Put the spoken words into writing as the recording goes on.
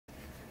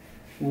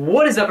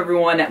What is up,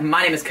 everyone?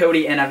 My name is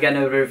Cody and I've got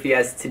another video for you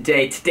guys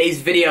today.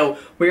 Today's video,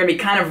 we're going to be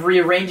kind of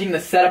rearranging the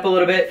setup a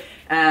little bit,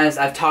 as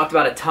I've talked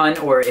about a ton,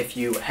 or if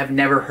you have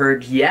never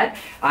heard yet,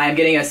 I'm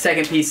getting a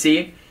second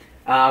PC,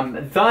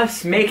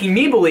 thus making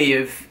me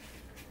believe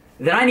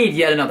that I need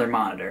yet another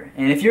monitor.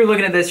 And if you're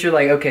looking at this, you're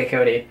like, okay,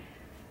 Cody,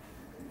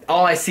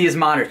 all I see is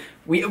monitors.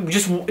 We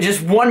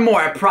just one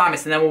more, I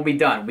promise, and then we'll be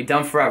done. We'll be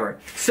done forever.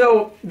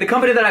 So the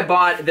company that I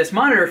bought this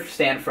monitor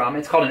stand from,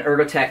 it's called an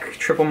Ergotech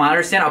triple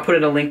monitor stand. I'll put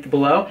in a link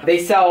below.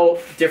 They sell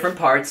different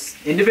parts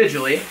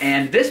individually,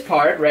 and this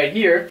part right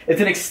here,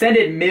 it's an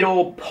extended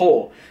middle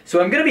pole. So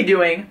what I'm gonna be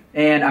doing,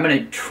 and I'm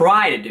gonna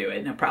try to do it,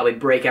 and I'll probably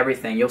break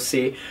everything, you'll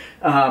see.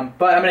 But I'm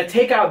gonna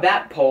take out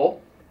that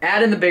pole,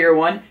 add in the bigger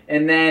one,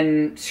 and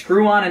then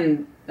screw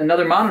on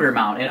another monitor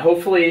mount, and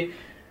hopefully,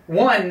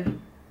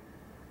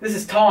 this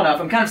is tall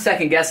enough. I'm kind of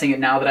second guessing it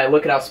now that I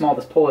look at how small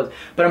this pole is.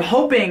 But I'm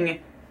hoping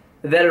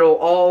that it'll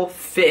all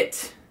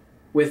fit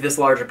with this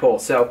larger pole.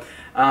 So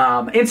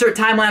insert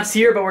time lapse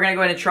here, but we're gonna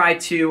go ahead and try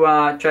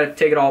to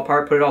take it all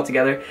apart, put it all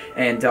together,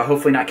 and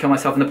hopefully not kill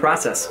myself in the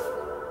process.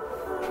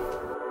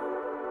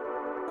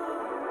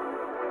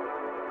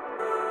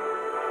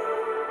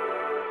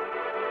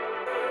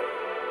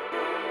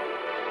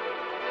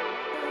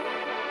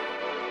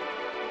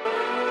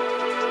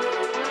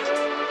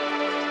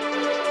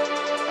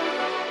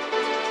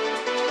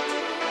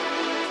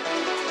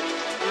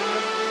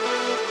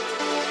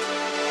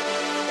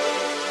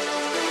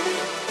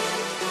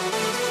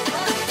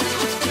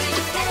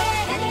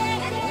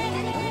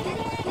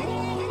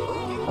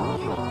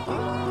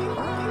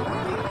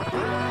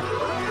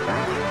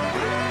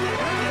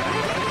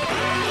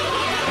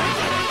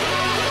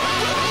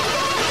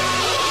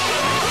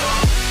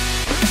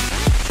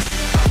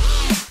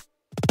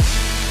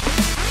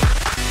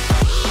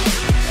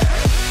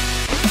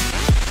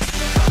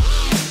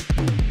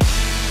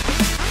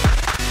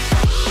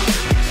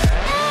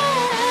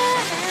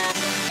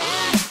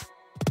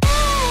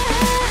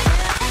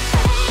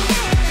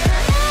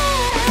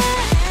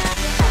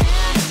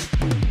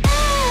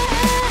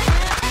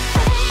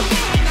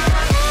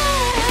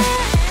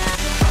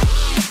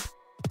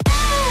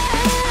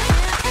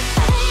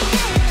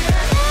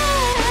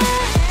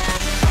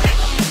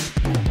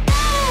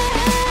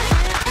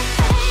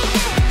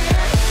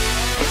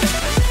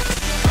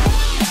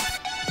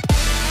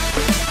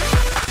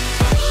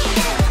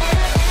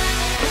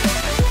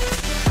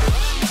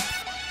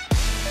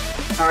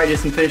 Alright,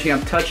 just some finishing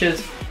up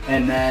touches,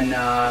 and then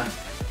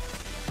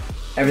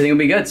everything will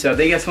be good. So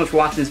thank you guys so much for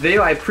watching this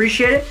video. I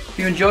appreciate it. If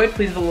you enjoyed,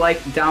 please leave a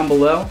like down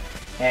below,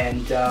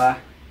 and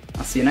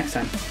I'll see you next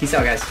time. Peace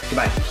out, guys.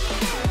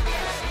 Goodbye.